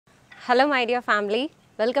Hello my dear family,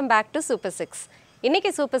 welcome back to Super 6. இன்னைக்கு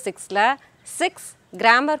Super 6ல 6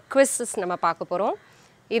 grammar quizzes நம்ம பார்க்க போறோம்.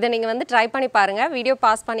 இத நீங்க வந்து ட்ரை பண்ணி பாருங்க. வீடியோ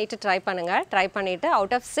பாஸ் பண்ணிட்டு ட்ரை பண்ணுங்க. ட்ரை பண்ணிட்டு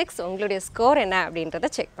out of 6 உங்களுடைய ஸ்கோர் என்ன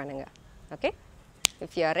அப்படின்றத செக் பண்ணுங்க. Okay?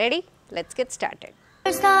 If you are ready, let's get started.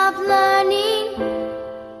 Never stop learning.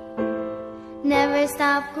 Never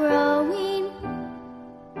stop growing.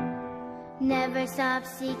 Never stop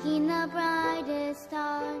seeking the brightest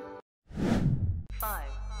star. 5,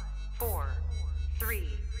 4, 3,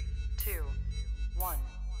 2, 1.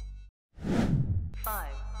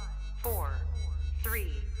 5, 4, 3,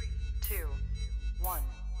 2, 1.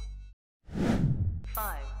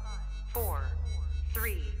 5, 4,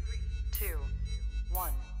 3, 2,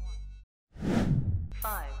 1.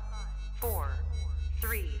 5, 4,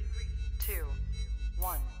 3, 2,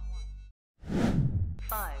 1.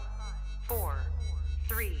 5, 4,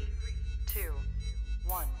 3, 2,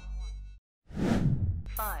 1.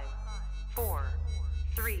 5, 4,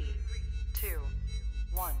 3, 2,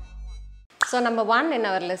 1. So number 1 in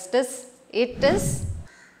our list is, it is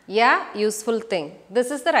a useful thing. This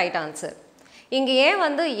is the right answer. இங்கே ஏன்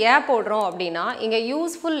வந்து ஏ போடுறோம் அப்படின்னா இங்கே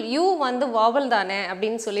useful you வந்து vowel தானே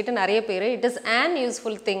அப்படின்னு சொல்லிட்டு நிறைய பேர் it is an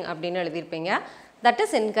useful thing அப்படின்னு எழுதியிருப்பீங்க. That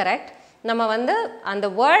is incorrect. நம்ம வந்து அந்த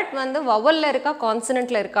வேர்ட் வந்து vowelல இருக்கா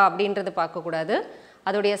கான்சனன்ட்ல இருக்கா அப்படின்றது பார்க்கக்கூடாது.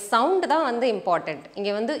 அதோடைய சவுண்ட் தான் வந்து இம்பார்ட்டண்ட்.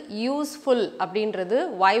 இங்கே வந்து யூஸ்ஃபுல் அப்படின்றது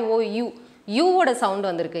YOU யூவோட சவுண்ட்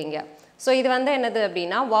வந்திருக்கு இங்கே. ஸோ இது வந்து என்னது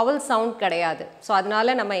அப்படின்னா vowel சவுண்ட் கிடையாது. ஸோ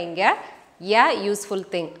அதனால நம்ம இங்கே ஏ யூஸ்ஃபுல்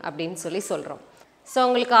திங் அப்படின்னு சொல்லி சொல்கிறோம். ஸோ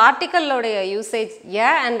உங்களுக்கு ஆர்டிக்கலோடைய யூசேஜ் ஏ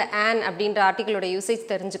அண்ட் ஆன் அப்படின்ற ஆர்டிக்கலோட யூசேஜ்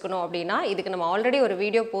தெரிஞ்சுக்கணும் அப்படின்னா இதுக்கு நம்ம ஆல்ரெடி ஒரு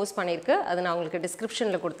வீடியோ போஸ்ட் பண்ணியிருக்கு. அது நான் உங்களுக்கு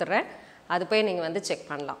டிஸ்கிரிப்ஷனில் கொடுத்துட்றேன். அது போய் நீங்கள் வந்து செக்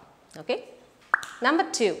பண்ணலாம். Okay. Number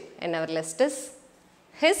 2 in our list is,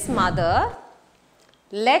 his mother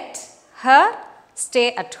let her stay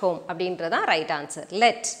at home அப்படின்றது தான் right answer.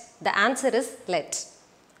 let, the answer is let.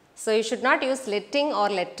 So you should not use letting or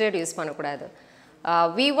letted use பண்ணக்கூடாது.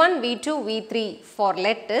 V1, V2, V3 for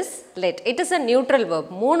let is let. It is a neutral verb.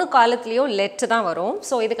 மூணு காலத்துலேயும் let தான் வரும்.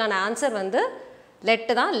 So இதுக்கான answer வந்து let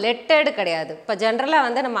தான், letted கிடையாது. இப்போ ஜென்ரலாக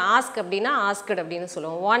வந்து நம்ம ask அப்படின்னா asked அப்படின்னு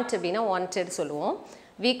சொல்லுவோம், want அப்படின்னா wanted சொல்லுவோம்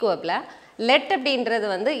வீக் வேர்பில். let அப்படின்றது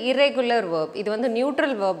வந்து irregular verb. இது வந்து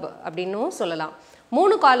நியூட்ரல் verb அப்படின்னும் சொல்லலாம்.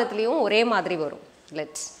 மூணு காலத்துலேயும் ஒரே மாதிரி வரும்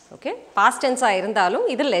let. ஓகே, பாஸ்ட் டென்ஸாக இருந்தாலும்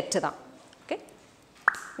இது let தான். Okay.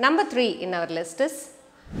 Number 3 in our list is,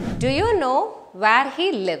 do you know where he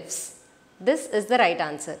lives? This is the right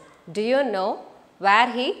answer. Do you know where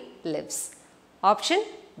he lives? Option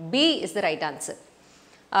B is the right answer.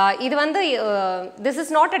 இது வந்து this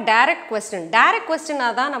is not a direct question. direct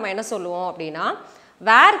questionனாக தான் நம்ம என்ன சொல்லுவோம் அப்படின்னா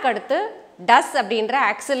வேர்க்கு அடுத்து டஸ் அப்படின்ற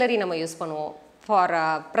auxiliary நம்ம யூஸ் பண்ணுவோம் for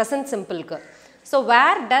present சிம்பிளுக்கு. So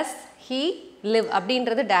where does he live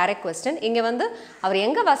அப்படின்றது டைரக்ட் கொஸ்டின். இங்கே வந்து அவர்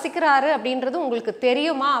எங்கே வசிக்கிறாரு அப்படின்றது உங்களுக்கு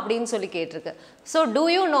தெரியுமா அப்படின்னு சொல்லி கேட்டிருக்கு. ஸோ டூ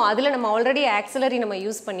யூ நோ, அதில் நம்ம ஆல்ரெடி ஆக்சிலரி நம்ம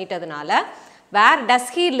use பண்ணிட்டதுனால where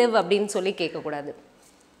does he live அப்படின்னு சொல்லி கேட்கக்கூடாது.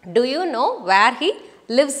 Two you know where he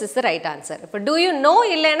lives is the right answer. இப்போ டூ யூ நோ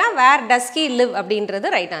இல்லைன்னா வேர் டஸ் ஹீ லிவ் அப்படின்றது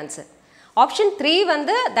ரைட் ஆன்சர். ஆப்ஷன் 3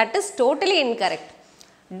 வந்து that is totally incorrect.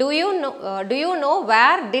 do you know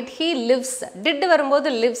where did he lives? did வரும்போது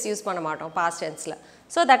lives use பண்ண மாட்டோம் past tenseல.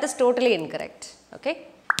 So that is totally incorrect. Okay.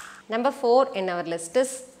 Number 4 in our list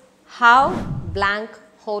is, how blank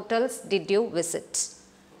hotels did you visit?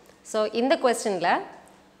 So இந்த questionல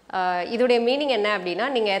இதோடைய meaning என்ன அப்படின்னா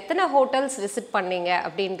நீங்கள் எத்தனை hotels visit பண்ணீங்க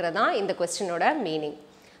அப்படின்றதான் இந்த கொஸ்டினோட மீனிங்.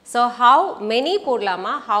 So how many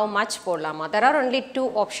போடலாமா, how much போடலாமா? There are only 2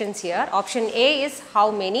 options here. Option A is how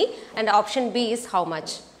many and option B is how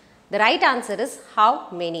much. The right answer is how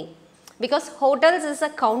many, because hotels is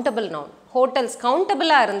a countable noun. Hotels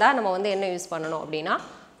countable இருந்தால் நம்ம வந்து என்ன use பண்ணணும் அப்படின்னா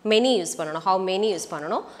many use பண்ணணும், how many use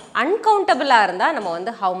பண்ணணும். uncountable இருந்தால் நம்ம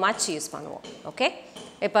வந்து how much யூஸ் பண்ணுவோம். ஓகே.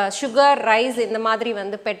 இப்போ சுகர், ரைஸ் இந்த மாதிரி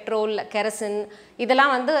வந்து பெட்ரோல், கெரசின்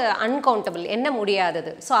இதெல்லாம் வந்து அன்கவுண்டபிள், என்ன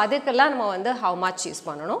முடியாதது. ஸோ அதுக்கெல்லாம் நம்ம வந்து ஹவு மச் யூஸ்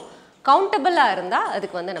பண்ணணும். கவுண்டபிளாக இருந்தால்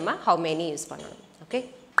அதுக்கு வந்து நம்ம ஹவு மெனி யூஸ் பண்ணணும். Okay.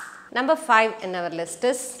 Number 5 in our list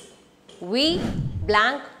is, we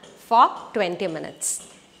blank for 20 minutes.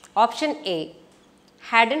 Option A,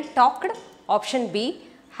 hadn't talked. Option B,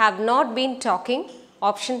 have not been talking.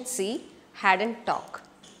 Option C, hadn't talked.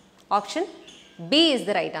 Option B is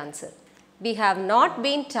the right answer. We have not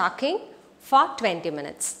been talking for 20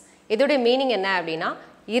 minutes. இதோட meaning என்ன அப்படின்னா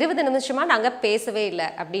 20 நிமிஷமாக நாங்கள் பேசவே இல்லை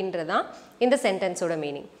அப்படின்றதான் இந்த சென்டென்ஸோட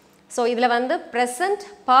meaning. So இதில் வந்து ப்ரெசன்ட்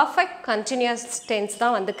பர்ஃபெக்ட் கண்டினியூஸ் டென்ஸ்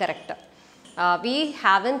தான் வந்து கரெக்டாக. we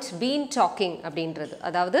haven't been talking அப்படின்றது,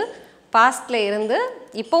 அதாவது பாஸ்ட்ல இருந்து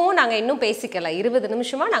இப்போவும் நாங்கள் இன்னும் பேசிக்கல 20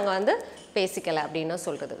 நிமிஷமா நாங்கள் வந்து பேசிக்கல அப்படின்னு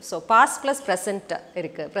சொல்கிறது. ஸோ பாஸ்ட் ப்ளஸ் ப்ரெசன்ட்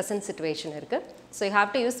இருக்குது, ப்ரெசன்ட் சிச்சுவேஷன் இருக்குது. So you have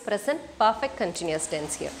to use present perfect continuous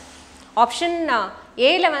tense here. Option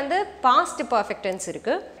ஏல வந்து பாஸ்ட் பர்ஃபெக்ட் டென்ஸ்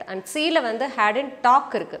இருக்குது அண்ட் சியில் வந்து ஹேட் அண்ட்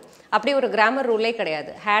டாக் இருக்குது. அப்படி ஒரு கிராமர் ரூலே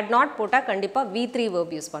கிடையாது. ஹேட் நாட் போட்டால் கண்டிப்பாக V3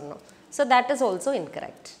 verb யூஸ் பண்ணணும். So that is also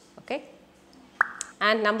incorrect. Okay.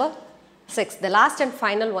 And number 6, the last and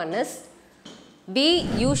final one is we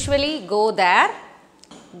usually go there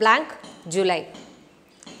blank July.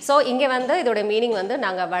 So இங்கே வந்து இதோட மீனிங் வந்து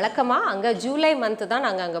நாங்கள் வழக்கமாக அங்கே ஜூலை மந்த்து தான்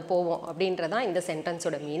நாங்கள் அங்கே போவோம் அப்படின்றதான் இந்த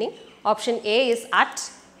சென்டென்ஸோட meaning. Option A is at,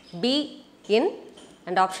 be in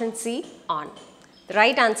and option C on. The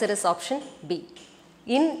right answer is option B,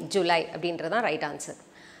 இன் ஜூலை அப்படின்றதான் ரைட் ஆன்சர்.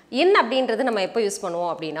 இன் அப்படின்றது நம்ம எப்போ யூஸ்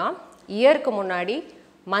பண்ணுவோம் அப்படின்னா இயருக்கு முன்னாடி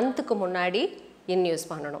மந்த்துக்கு முன்னாடி இன் யூஸ்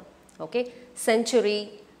பண்ணணும். ஓகே. செஞ்சுரி,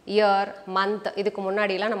 இயர், மந்த் இதுக்கு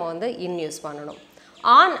முன்னாடிலாம் நம்ம வந்து இன் யூஸ் பண்ணணும்.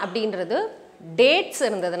 ஆன் அப்படின்றது டேட்ஸ்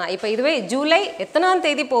இருந்ததுன்னா இப்போ இதுவே ஜூலை எத்தனாம்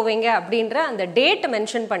தேதி போவீங்க அப்படின்ற அந்த டேட்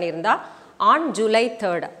மென்ஷன் பண்ணியிருந்தா ஆன் ஜூலை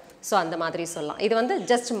 3rd. ஸோ அந்த மாதிரி சொல்லலாம். இது வந்து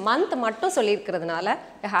ஜஸ்ட் மந்த் மட்டும் சொல்லியிருக்கிறதுனால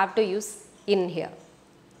you have to use in here.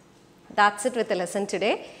 That's it with the lesson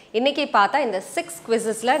today. இன்னைக்கு பார்த்தா இந்த 6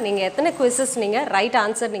 quizzesல நீங்கள் எத்தனை quizzes நீங்கள் ரைட்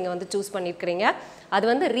ஆன்சர் நீங்கள் வந்து சூஸ் பண்ணியிருக்கிறீங்க. அது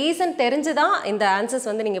வந்து ரீசன் தெரிஞ்சு தான் இந்த ஆன்சர்ஸ்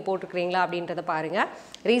வந்து நீங்கள் போட்டிருக்கிறீங்களா அப்படின்றத பாருங்கள்.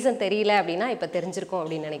 ரீசன் தெரியல அப்படின்னா இப்போ தெரிஞ்சிருக்கும்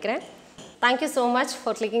அப்படின்னு நினைக்கிறேன். Thank you so much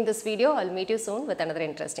for clicking this video. I'll meet you soon with another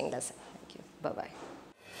interesting lesson. Thank you. Bye-bye.